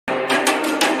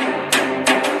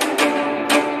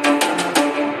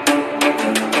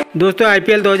दोस्तों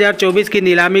आईपीएल 2024 की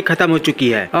नीलामी खत्म हो चुकी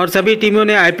है और सभी टीमों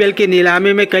ने आईपीएल की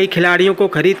नीलामी में कई खिलाड़ियों को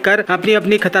खरीद कर अपनी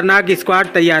अपनी खतरनाक स्क्वाड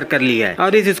तैयार कर ली है।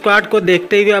 और इस स्क्वाड को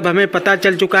देखते हुए अब हमें पता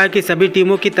चल चुका है कि सभी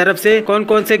टीमों की तरफ से कौन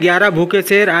कौन से 11 भूखे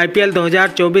शेर आईपीएल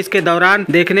 2024 के दौरान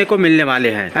देखने को मिलने वाले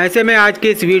हैं। ऐसे में आज के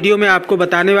इस वीडियो में आपको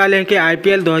बताने वाले हैं कि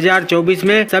आईपीएल 2024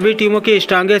 में सभी टीमों की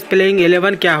स्ट्रॉन्गेस्ट प्लेइंग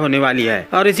 11 क्या होने वाली है।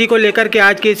 और इसी को लेकर के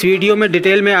आज के इस वीडियो में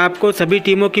डिटेल में आपको सभी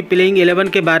टीमों की प्लेइंग 11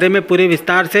 के बारे में पूरे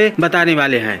विस्तार से बताने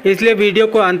वाले हैं, इसलिए वीडियो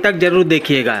को अंत तक जरूर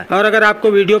देखिएगा। और अगर आपको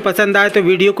वीडियो पसंद आए तो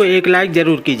वीडियो को एक लाइक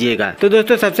जरूर कीजिएगा। तो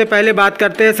दोस्तों सबसे पहले बात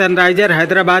करते हैं सनराइजर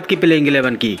हैदराबाद की प्लेइंग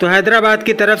 11 की। तो हैदराबाद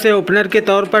की तरफ से ओपनर के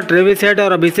तौर पर ट्रेविस हेड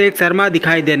और अभिषेक शर्मा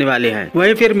दिखाई देने वाले हैं।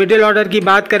 वहीं फिर मिडिल ऑर्डर की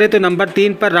बात करें तो नंबर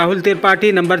 3 पर राहुल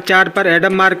त्रिपाठी, नंबर 4 पर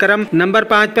एडम मार्करम, नंबर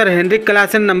 5 पर हेनरिक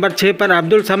क्लासन, नंबर 6 पर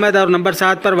अब्दुल समद और नंबर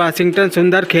 7 पर वाशिंगटन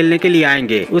सुंदर खेलने के लिए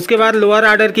आएंगे। उसके बाद लोअर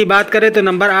ऑर्डर की बात करें तो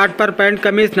नंबर 8 पर पैंट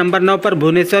कमिंस, नंबर 9 पर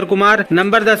भुवनेश्वर कुमार,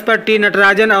 नंबर 10 पर टी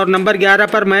नटराजन और नंबर 11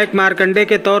 पर मयंक मार्कंडे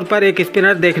के तौर पर एक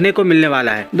स्पिनर देखने को मिलने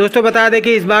वाला है। दोस्तों बता दें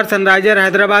कि इस बार सनराइजर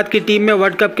हैदराबाद की टीम में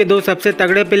वर्ल्ड कप के 2 सबसे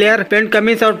तगड़े प्लेयर पैंट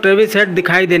कमिंस और ट्रेविस हेड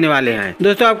दिखाई देने वाले हैं।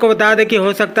 दोस्तों आपको बता दें कि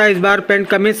हो सकता है इस बार पैंट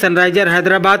कमिंस सनराइजर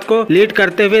हैदराबाद को लीड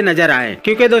करते हुए नजर आए,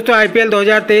 क्योंकि दोस्तों आईपीएल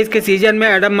 2023 के सीजन में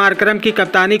एडम मार्करम की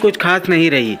कप्तानी कुछ खास नहीं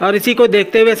रही और इसी को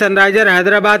देखते हुए सनराइजर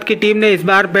हैदराबाद की टीम ने इस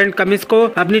बार पैंट कमिंस को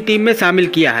अपनी टीम में शामिल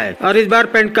किया है और इस बार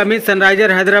पैंट कमिंस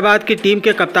सनराइजर हैदराबाद की टीम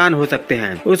के कप्तान हो सकते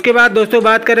हैं। उसके बाद दोस्तों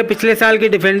बात करें पिछले साल की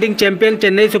defending champion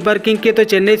Chennai super king की, तो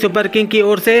चेन्नई सुपर किंग की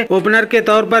ओर से ओपनर के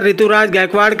तौर पर ऋतुराज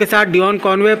गायकवाड़ के साथ डियोन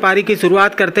कॉनवे पारी की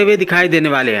शुरुआत करते हुए दिखाई देने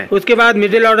वाले हैं। उसके बाद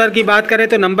मिडिल ऑर्डर की बात करें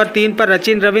तो नंबर 3 पर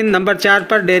रचिन रविंद्र, नंबर 4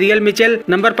 पर डेरियल मिचेल,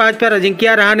 नंबर 5 पर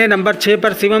अजिंक्य रहाणे, नंबर 6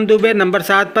 पर शिवम दुबे, नंबर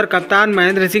 7 पर कप्तान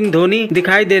महेंद्र सिंह धोनी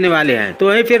दिखाई देने वाले हैं। तो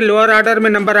वहीं फिर लोअर ऑर्डर में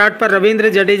नंबर 8 पर रविंद्र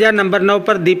जडेजा, नंबर 9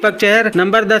 पर दीपक चहर,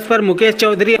 नंबर 10 पर मुकेश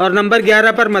चौधरी और नंबर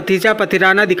 11 पर मथीसा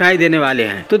पथिराना दिखाई देने वाले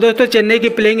हैं। तो दोस्तों चेन्नई की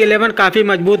प्लेइंग 11 काफी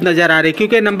मजबूत नजर आ रही,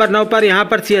 क्योंकि नंबर 9 पर यहाँ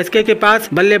पर सीएसके के पास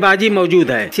बल्लेबाजी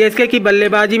मौजूद है। सीएसके की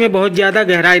बल्लेबाजी में बहुत ज्यादा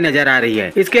गहराई नजर आ रही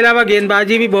है। इसके अलावा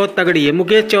गेंदबाजी भी बहुत तगड़ी है।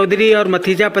 मुकेश चौधरी और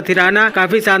मथीसा पथिराना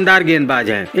काफी शानदार गेंदबाज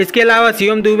हैं। इसके अलावा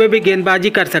शिवम दुबे भी गेंदबाजी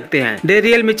कर सकते हैं।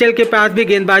 डेरियल मिचेल के पास भी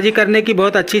गेंदबाजी करने की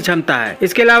बहुत अच्छी क्षमता है।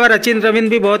 इसके अलावा रचिन रविंद्र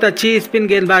भी बहुत अच्छी स्पिन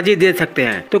गेंदबाजी दे सकते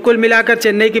हैं। तो कुल मिलाकर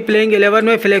चेन्नई की प्लेइंग 11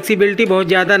 में फ्लेक्सिबिलिटी बहुत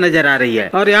ज्यादा नजर आ रही है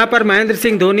और यहाँ पर महेंद्र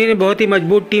सिंह धोनी ने बहुत ही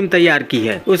मजबूत टीम तैयार की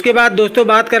है। उसके बाद दोस्तों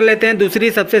बात कर लेते हैं दूसरी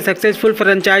सबसे सक्सेसफुल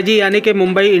फ्रेंचाइजी यानी कि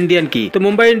मुंबई इंडियन की। तो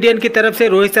मुंबई इंडियन की तरफ से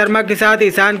रोहित शर्मा के साथ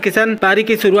ईशान किशन पारी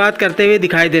की शुरुआत करते हुए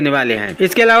दिखाई देने वाले हैं।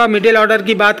 इसके अलावा मिडिल ऑर्डर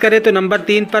की बात करें तो नंबर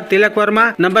 3 पर तिलक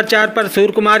वर्मा, नंबर 4 पर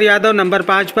सूर्य कुमार यादव, नंबर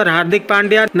 5 पर हार्दिक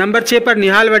पांड्या, नंबर 6 पर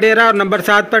निहाल वडेरा और नंबर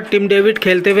 7 पर टिम डेविड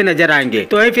खेलते हुए नजर आएंगे।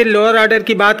 तो वहीं फिर लोअर ऑर्डर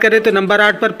की बात करें तो नंबर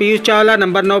 8 पर पीयूष चावला,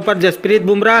 नंबर 9 पर जसप्रीत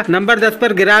बुमराह, नंबर 10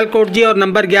 पर गिराल कोटजी और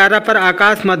नंबर 11 पर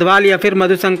आकाश मधवाल या फिर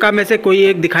मधुशंका में से कोई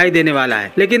एक दिखाई देने वाला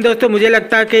है। लेकिन दोस्तों मुझे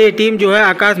लगता है कि ये टीम जो है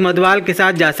आकाश मधवाल के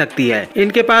साथ जा सकती है।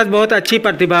 इनके पास बहुत अच्छी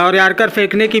प्रतिभा और यार्कर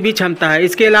फेंकने की भी क्षमता है।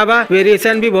 इसके अलावा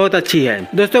वेरिएशन भी बहुत अच्छी है।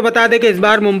 दोस्तों बता दें कि इस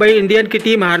बार मुंबई इंडियन की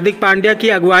टीम हार्दिक पांड्या की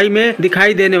अगुवाई में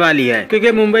दिखाई देने वाली है,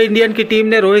 क्योंकि मुंबई इंडियन की टीम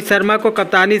ने रोहित शर्मा को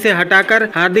कप्तानी से हटाकर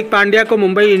हार्दिक पांड्या को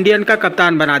मुंबई इंडियन का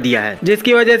कप्तान बना दिया है,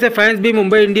 जिसकी वजह से फैंस भी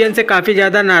मुंबई इंडियन से काफी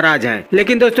ज्यादा नाराज हैं।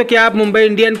 लेकिन दोस्तों क्या आप मुंबई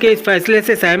इंडियन के इस फैसले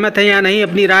से सहमत हैं या नहीं,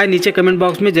 अपनी राय नीचे कमेंट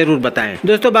बॉक्स में जरूर बताएं।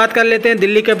 दोस्तों बात कर लेते हैं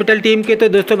दिल्ली कैपिटल टीम की। तो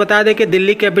दोस्तों बता दें कि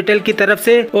दिल्ली कैपिटल की तरफ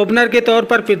से ओपनर के तौर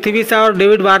पर पृथ्वी शॉ और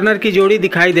डेविड वार्नर की जोड़ी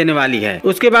दिखाई देने वाली है।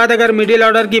 उसके बाद अगर मिडिल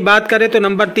ऑर्डर की बात करें तो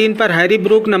नंबर 3 पर हैरी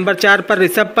ब्रूक, नंबर 4 पर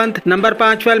ऋषभ पंत, नंबर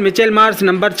 5 पर मिचेल मार्श,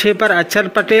 नंबर 6 पर अक्षर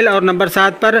पटेल और नंबर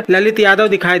 7 पर ललित यादव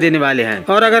दिखाई देने वाले हैं।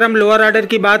 और अगर हम लोअर ऑर्डर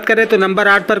की बात करें तो नंबर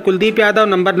 8 पर कुलदीप यादव,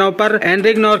 नंबर 9 पर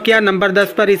एनरिक नौरकिया, नंबर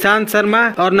 10 पर ईशांत शर्मा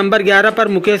और नंबर 11 पर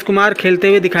मुकेश कुमार खेलते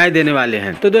हुए दिखाई देने वाले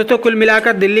हैं। तो दोस्तों कुल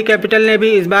मिलाकर दिल्ली कैपिटल ने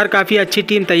भी इस बार काफी अच्छी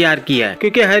टीम तैयार की है,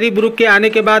 क्योंकि हैरी ब्रूक के आने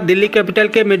के बाद दिल्ली कैपिटल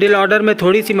के मिडिल ऑर्डर में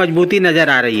थोड़ी सी मजबूती नजर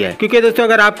आ रही है। क्योंकि दोस्तों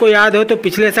अगर आपको याद हो तो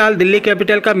पिछले साल दिल्ली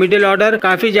कैपिटल का मिडिल ऑर्डर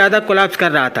काफी ज्यादा कोलैप्स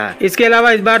कर रहा था। इसके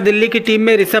अलावा इस बार दिल्ली की टीम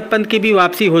में ऋषभ पंत की भी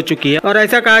वापसी हो चुकी है और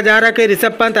ऐसा कहा जा रहा है कि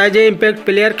Rishabh Pant as a impact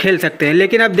player खेल सकते हैं,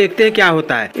 लेकिन अब देखते हैं क्या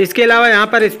होता है। इसके अलावा यहाँ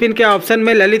पर स्पिन के ऑप्शन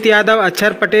में ललित यादव,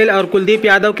 अक्षर पटेल और कुलदीप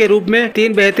यादव के रूप में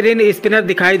 3 बेहतरीन स्पिनर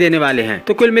दिखाई देने वाले हैं।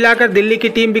 तो कुल मिलाकर दिल्ली की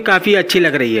टीम भी काफी अच्छी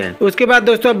लग रही है। उसके बाद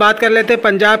दोस्तों बात कर लेते हैं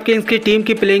पंजाब किंग्स की टीम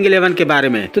की प्लेइंग 11 के बारे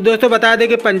में। तो दोस्तों बता दें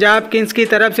कि पंजाब किंग्स की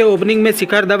तरफ से ओपनिंग में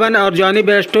शिखर धवन और जॉनी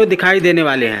बेयरस्टो दिखाई देने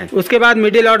वाले हैं। उसके बाद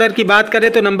मिडिल ऑर्डर की बात करें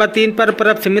तो नंबर 3 पर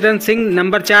प्रभसिमरन सिंह,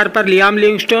 नंबर 4 पर लियाम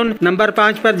लिविंगस्टोन, नंबर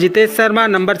 5 पर जितेश शर्मा,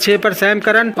 नंबर 6 पर सैम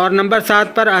करन और नंबर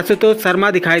 7 पर आशुतोष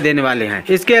शर्मा दिखाई देने वाले हैं।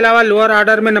 इसके अलावा लोअर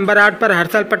ऑर्डर में नंबर 8 पर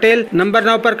हर्षल पटेल, नंबर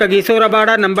 9 पर कगिसो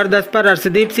रबाड़ा, नंबर 10 पर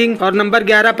अर्शदीप सिंह और नंबर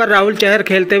 11 पर राहुल चहर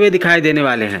खेलते हुए दिखाई देने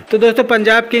वाले हैं। तो दोस्तों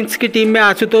पंजाब किंग्स की टीम में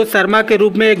आशुतोष शर्मा के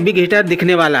रूप में एक बिग हिटर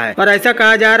दिखने वाला है और ऐसा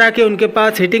कहा जा रहा है कि उनके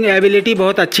पास हिटिंग एबिलिटी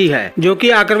बहुत अच्छी है, जो कि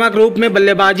आक्रमण शर्मा ग्रुप में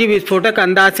बल्लेबाजी विस्फोटक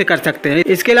अंदाज से कर सकते हैं।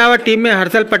 इसके अलावा टीम में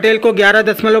हर्षल पटेल को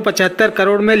 11.75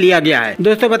 करोड़ में लिया गया है।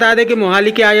 दोस्तों बता दें कि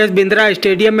मोहाली के IS बिंद्रा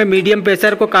स्टेडियम में मीडियम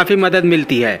पेसर को काफी मदद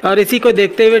मिलती है और इसी को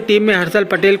देखते हुए टीम में हर्षल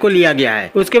पटेल को लिया गया है।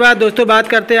 उसके बाद दोस्तों बात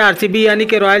करते हैं RCB यानी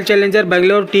कि रॉयल चैलेंजर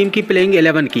बेंगलोर टीम की प्लेइंग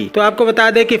 11 की। तो आपको बता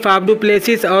दें कि फाफ डू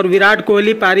प्लेसिस और विराट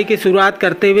कोहली पारी की शुरुआत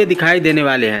करते हुए दिखाई देने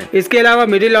वाले हैं। इसके अलावा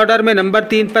मिडिल ऑर्डर में नंबर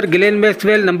 3 पर ग्लेन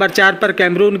मैक्सवेल, नंबर 4 पर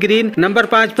कैमरून ग्रीन, नंबर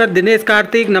 5 पर दिनेश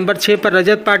कार्तिक, नंबर 6 पर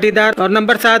रजत पाटीदार और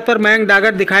नंबर 7 पर मयंक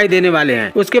डागर दिखाई देने वाले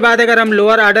हैं। उसके बाद अगर हम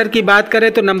लोअर ऑर्डर की बात करें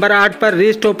तो नंबर 8 पर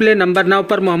रीस टोपले, नंबर 9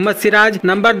 पर मोहम्मद सिराज,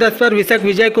 नंबर 10 पर विशक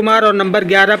विजय कुमार और नंबर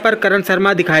 11 पर करण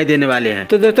शर्मा दिखाई देने वाले हैं।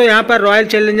 तो दोस्तों यहाँ पर रॉयल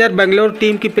चैलेंजर बेंगलोर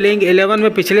टीम की प्लेइंग 11 में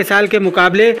पिछले साल के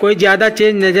मुकाबले कोई ज्यादा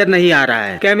चेंज नजर नहीं आ रहा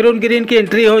है। कैमरून ग्रीन की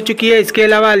एंट्री हो चुकी है। इसके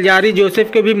अलावा अल्जारी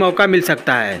जोसेफ को भी मौका मिल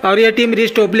सकता है और यह टीम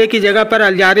रीस टोपले की जगह पर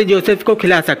अल्जारी जोसेफ को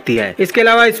खिला सकती है। इसके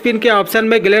अलावा स्पिन के ऑप्शन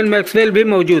में ग्लेन मैक्सवेल भी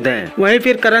मौजूद है। वहीं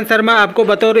फिर करण शर्मा आपको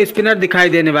बतौर स्पिनर दिखाई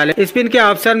देने वाले। स्पिन के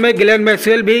ऑप्शन में ग्लेन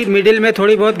मैक्सवेल भी मिडिल में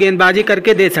थोड़ी बहुत गेंदबाजी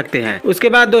करके दे सकते हैं। उसके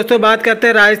बाद दोस्तों बात करते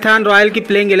हैं राजस्थान रॉयल की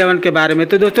प्लेइंग 11 के बारे में।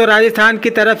 तो दोस्तों राजस्थान की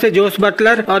तरफ से जोश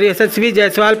बटलर और यशस्वी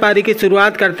जायसवाल पारी की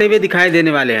शुरुआत करते हुए दिखाई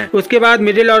देने वाले हैं। उसके बाद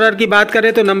मिडिल ऑर्डर की बात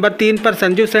करें तो नंबर 3 पर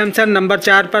संजू सैमसन, नंबर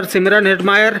 4 पर सिमरन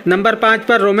हेटमायर, नंबर 5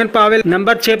 पर रोमन पावेल,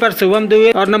 नंबर 6 पर शुभम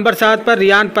दुबे और नंबर 7 पर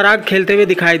रियान पराग खेलते हुए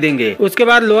दिखाई देंगे। उसके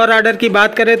बाद लोअर ऑर्डर की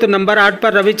बात करें तो नंबर 8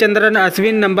 पर रविचंद्रन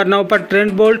अश्विन, नंबर 9 पर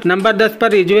ट्रेंट बोल्ट, नंबर 10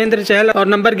 पर युजवेंद्र चहल और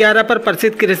नंबर 11 पर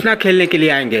प्रसिद्ध कृष्णा खेलने के लिए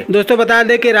आएंगे। दोस्तों बता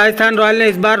दें कि राजस्थान रॉयल ने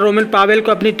इस बार रोमन पावेल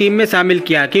को अपनी टीम में शामिल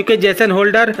किया क्योंकि जैसन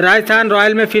होल्डर राजस्थान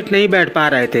रॉयल में फिट नहीं बैठ पा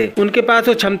रहे थे। उनके पास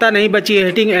वो क्षमता नहीं बची है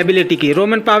हिटिंग एबिलिटी की।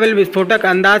 रोमन पावेल विस्फोटक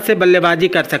अंदाज से बल्लेबाजी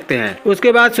कर सकते हैं।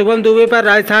 उसके बाद शुभम दुबे पर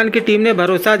राजस्थान की टीम ने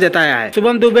भरोसा जताया है।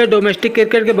 शुभम दुबे डोमेस्टिक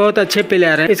क्रिकेट के बहुत अच्छे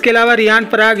प्लेयर हैं। इसके अलावा रियान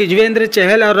पराग, युजवेंद्र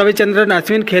चहल और रविचंद्रन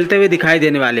अश्विन खेलते हुए दिखाई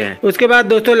देने वाले हैं। उसके बाद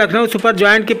दोस्तों लखनऊ सुपर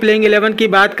जॉयंट की प्लेइंग 11 की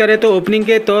बात करें तो ओपनिंग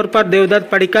के तौर पर देवदत्त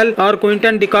पडिक्कल और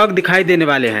क्विंटन डिकॉक दिखाई देने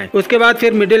वाले हैं। उसके बाद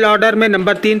फिर मिडिल ऑर्डर में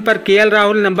नंबर 3 पर KL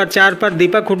राहुल, नंबर 4 पर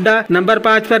दीपक हुड्डा, नंबर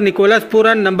 5 पर निकोलस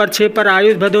पूरन, नंबर 6 पर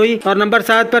आयुष भदोई और नंबर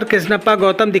 7 पर कृष्णप्पा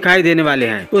गौतम दिखाई देने वाले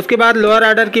हैं। उसके बाद लोअर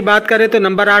ऑर्डर की बात करें तो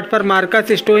नंबर 8 पर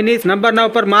मार्कस स्टोइनिस, नंबर 9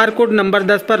 पर मार्कुड, नंबर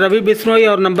 10 पर रवि बिश्नोई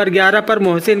और नंबर 11 पर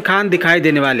मोहसिन खान दिखाई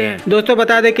देने वाले हैं। दोस्तों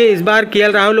बता दें कि इस बार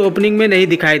KL राहुल ओपनिंग में नहीं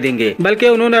दिखाई देंगे बल्कि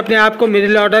उन्होंने अपने आप को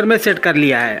मिडिल ऑर्डर में सेट कर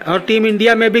लिया है और टीम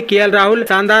इंडिया में भी KL राहुल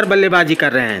शानदार बल्लेबाजी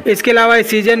कर रहे हैं। इसके अलावा इस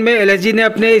सीजन में LSG ने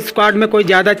अपने स्क्वाड में कोई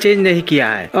ज्यादा चेंज नहीं किया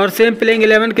है और सेम प्लेइंग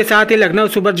 11 के साथ ही लखनऊ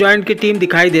सुपर जॉयंट की टीम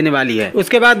दिखाई देने वाली है।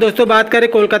 उसके बाद दोस्तों बात करें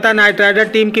कोलकाता नाइट राइडर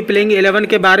टीम की प्लेइंग 11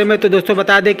 के बारे में तो दोस्तों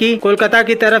बता दें कि कोलकाता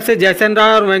की तरफ से जैसन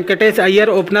राव और वेंकटेश अय्यर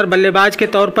ओपनर बल्लेबाज के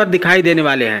तौर पर दिखाई देने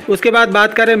वाले हैं। उसके बाद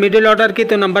बात करें मिडिल ऑर्डर की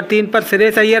तो नंबर 3 पर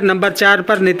श्रेयस अय्यर, नंबर 4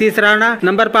 पर नीतीश राणा,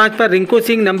 नंबर 5 पर रिंकू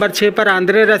सिंह, नंबर 6 पर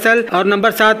आंद्रे रसल और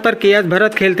नंबर 7 पर KS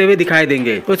भरत खेलते हुए दिखाई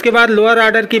देंगे। उसके बाद लोअर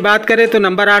ऑर्डर की बात करें तो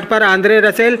नंबर 8 पर आंद्रे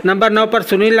रसेल, नंबर 9 पर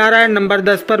सुनील नारायण, नंबर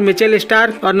 10 पर मिचेल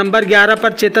स्टार्क और नंबर 11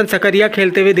 पर चेतन सकरिया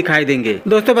खेलते हुए दिखाई देंगे।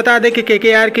 दोस्तों बता दें कि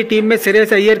KKR की टीम में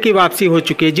श्रेयस अय्यर की वापसी हो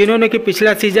चुकी है जिन्होंने कि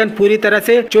पिछला सीजन पूरी तरह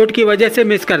से चोट की वजह से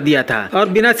मिस कर दिया था और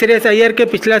बिना श्रेयस अय्यर के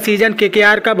पिछला सीजन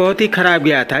KKR का बहुत ही खराब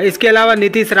गया था। इसके अलावा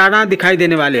नीतीश राणा दिखाई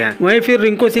देने वाले हैं। वहीं फिर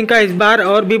रिंकू सिंह का इस बार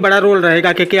और भी बड़ा रोल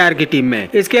रहेगा KKR की टीम में।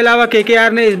 इसके अलावा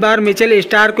KKR ने इस बार मिचेल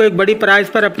स्टार्क को एक बड़ी प्राइस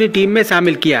पर अपनी टीम में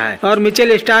शामिल किया है और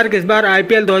मिचेल स्टार्क इस बार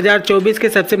IPL 2024 के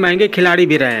सबसे महंगे खिलाड़ी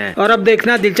भी रहे हैं और अब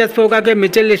देखना दिलचस्प होगा कि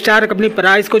मिचेल स्टार्क अपनी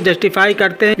प्राइस को जस्टिफाई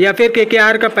करते हैं या फिर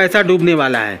KKR का पैसा डूबने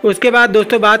वाला है। उसके बाद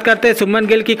दोस्तों बात करते हैं शुभमन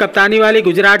गिल की कप्तानी वाली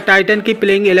गुजरात टाइटन की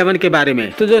प्लेइंग 11 के बारे में।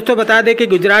 तो दोस्तों बता दें कि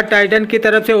गुजरात टाइटन की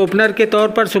तरफ से ओपनर के तौर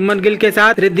पर शुभमन गिल के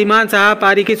साथ रिद्धिमान साहा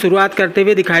पारी की शुरुआत करते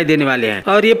हुए दिखाई देने वाले हैं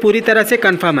और ये पूरी तरह से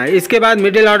कंफर्म है। इसके बाद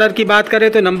मिडिल ऑर्डर की बात करें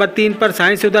तो नंबर 3 पर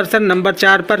साई सुदर्शन, नंबर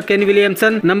 4 पर केन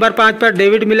विलियमसन, नंबर 5 पर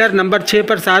डेविड मिलर, नंबर 6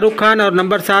 पर शाहरुख खान और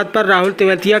नंबर 7 पर राहुल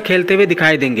तेवतिया खेलते हुए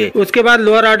दिखाई देंगे। उसके बाद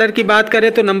लोअर ऑर्डर की बात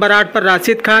करें तो नंबर 8 पर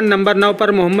राशिद खान, नंबर 9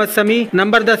 पर मोहम्मद शमी,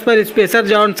 नंबर 10 पर स्पेसर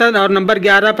जॉनसन और नंबर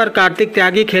 11 पर कार्तिक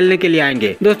त्यागी खेलने के लिए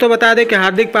आएंगे। दोस्तों बता दें कि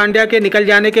हार्दिक पांड्या के निकल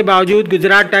जाने के बावजूद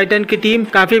गुजरात टाइटन की टीम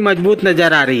काफी मजबूत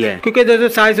नजर आ रही है क्योंकि दोस्तों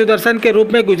साई सुदर्शन के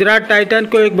रूप में गुजरात टाइटन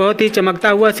को एक बहुत ही चमकता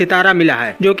हुआ सितारा मिला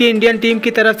है जो कि इंडियन टीम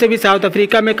की तरफ से भी साउथ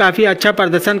अफ्रीका में काफी अच्छा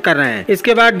प्रदर्शन कर रहे हैं।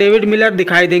 इसके बाद डेविड मिलर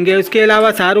दिखाई देंगे। उसके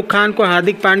अलावा शाहरुख खान को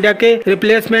हार्दिक पांड्या के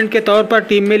रिप्लेसमेंट के तौर पर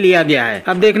टीम में लिया गया है।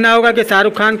 अब देखना होगा कि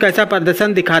शाहरुख खान कैसा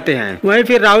प्रदर्शन दिखाते हैं। वहीं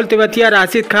फिर राहुल तेवतिया,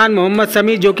 राशिद खान, मोहम्मद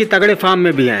शमी जो कि तगड़े फॉर्म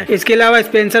में भी हैं। इसके अलावा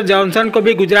स्पेंसर जॉनसन को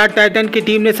भी गुजरात टाइटन की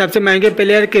टीम ने सबसे महंगे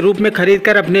प्लेयर के रूप में खरीद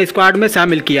कर अपने स्क्वाड में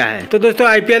शामिल किया है। तो दोस्तों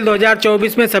IPL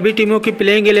 2024 में सभी टीमों की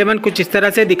प्लेइंग 11 कुछ इस तरह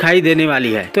से दिखाई देने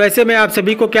वाली है। तो ऐसे में आप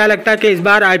सभी को क्या लगता है कि इस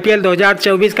बार IPL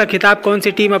 2024 का खिताब कौन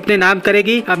सी टीम अपने नाम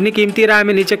करेगी? अपनी कीमती राय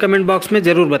में नीचे कमेंट बॉक्स में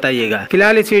जरूर बताइएगा।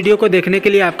 फिलहाल इस वीडियो को देखने के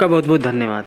लिए आपका बहुत बहुत धन्यवाद।